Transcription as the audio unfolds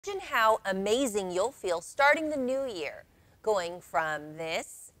Imagine how amazing you'll feel starting the new year, going from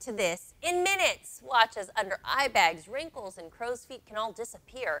this to this in minutes. Watch as under eye bags, wrinkles, and crow's feet can all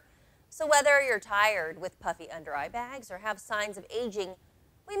disappear. So whether you're tired with puffy under eye bags or have signs of aging,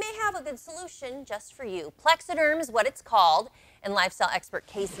 we may have a good solution just for you. Plexaderm is what it's called, and lifestyle expert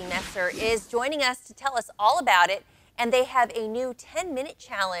Casey Messer is joining us to tell us all about it, and they have a new 10-minute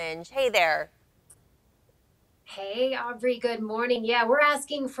challenge. Hey there. Hey, Aubrey, good morning. Yeah, we're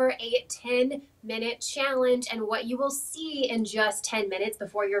asking for a 10-minute challenge, and what you will see in just 10 minutes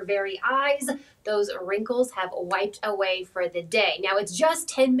before your very eyes, those wrinkles have wiped away for the day. Now, it's just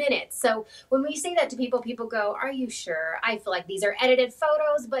 10 minutes. So when we say that to people, people go, "Are you sure?" I feel like these are edited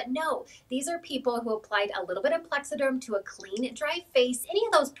photos, but no, these are people who applied a little bit of Plexaderm to a clean, dry face, any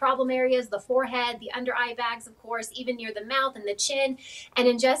of those problem areas, the forehead, the under eye bags, of course, even near the mouth and the chin. And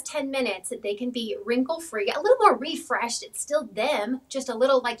in just 10 minutes, they can be wrinkle free, a little more refreshed. It's still them, just a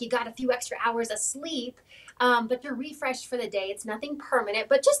little like you got a few extra hours of sleep, but you're refreshed for the day. It's nothing permanent,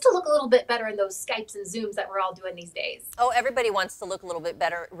 but just to look a little bit better in those Skypes and Zooms that we're all doing these days. Oh, everybody wants to look a little bit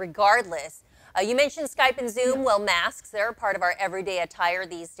better regardless. You mentioned Skype and Zoom. Yeah. Well, masks, they're a part of our everyday attire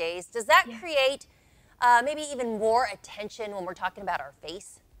these days. Does that create maybe even more attention when we're talking about our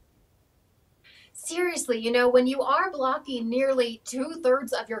face? Seriously, when you are blocking nearly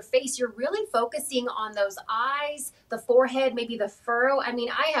 2/3 of your face, you're really focusing on those eyes, the forehead, maybe the furrow. I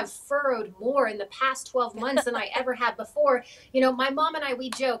mean, I have furrowed more in the past 12 months than I ever have before. My mom and I, we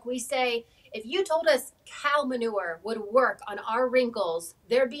joke, we say, if you told us cow manure would work on our wrinkles,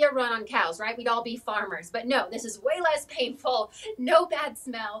 there'd be a run on cows, right? We'd all be farmers. But no, this is way less painful, no bad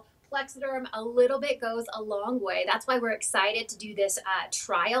smell. Plexaderm, a little bit goes a long way. That's why we're excited to do this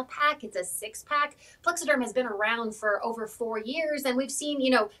trial pack. It's a 6-pack. Plexaderm has been around for over 4 years, and we've seen,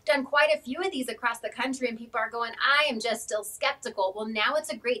 done quite a few of these across the country, and people are going, I am just still skeptical. Well, now it's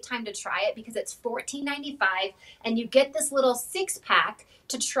a great time to try it because it's $14.95, and you get this little 6-pack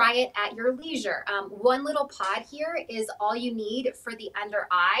to try it at your leisure. One little pod here is all you need for the under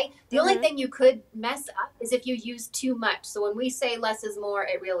eye. The only thing you could mess up is if you use too much. So when we say less is more,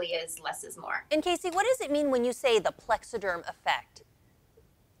 it really is less is more. And Casey, what does it mean when you say the Plexaderm effect?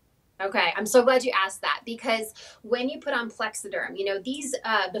 Okay, I'm so glad you asked that, because when you put on Plexaderm, these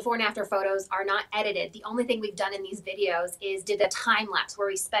before and after photos are not edited. The only thing we've done in these videos is did a time lapse where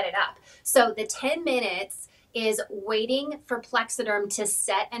we sped it up. So the 10 minutes is waiting for Plexaderm to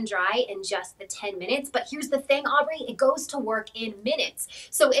set and dry in just the 10 minutes. But here's the thing, Aubrey, it goes to work in minutes.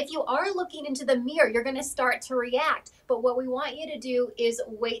 So if you are looking into the mirror, you're going to start to react. But what we want you to do is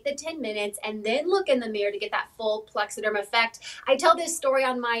wait the 10 minutes and then look in the mirror to get that full Plexaderm effect. I tell this story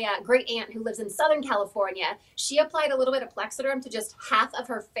on my great aunt who lives in Southern California. She applied a little bit of Plexaderm to just half of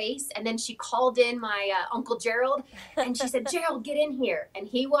her face, and then she called in my Uncle Gerald, and she said, "Gerald, get in here." And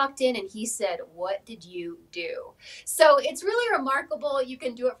he walked in and he said, "What did you do?" So it's really remarkable. You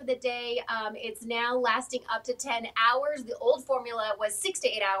can do it for the day. It's now lasting up to 10 hours. The old formula was 6 to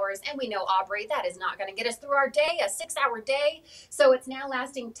 8 hours, and we know, Aubrey, that is not going to get us through our day, a 6-hour day. So it's now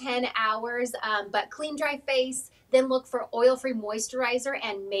lasting 10 hours, but clean, dry face. Then look for oil-free moisturizer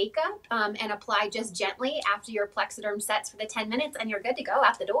and makeup, and apply just gently after your Plexaderm sets for the 10 minutes, and you're good to go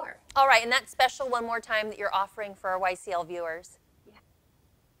out the door. All right, and that's special one more time that you're offering for our YCL viewers.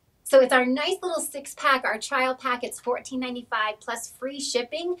 So it's our nice little 6-pack, our trial pack. It's $14.95 plus free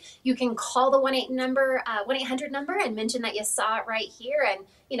shipping. You can call the 1-800 number and mention that you saw it right here. And,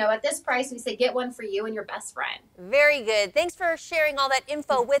 at this price, we say get one for you and your best friend. Very good. Thanks for sharing all that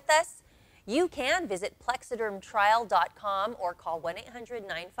info with us. You can visit plexadermtrial.com or call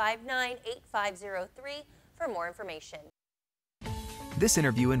 1-800-959-8503 for more information. This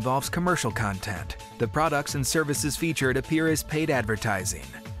interview involves commercial content. The products and services featured appear as paid advertising.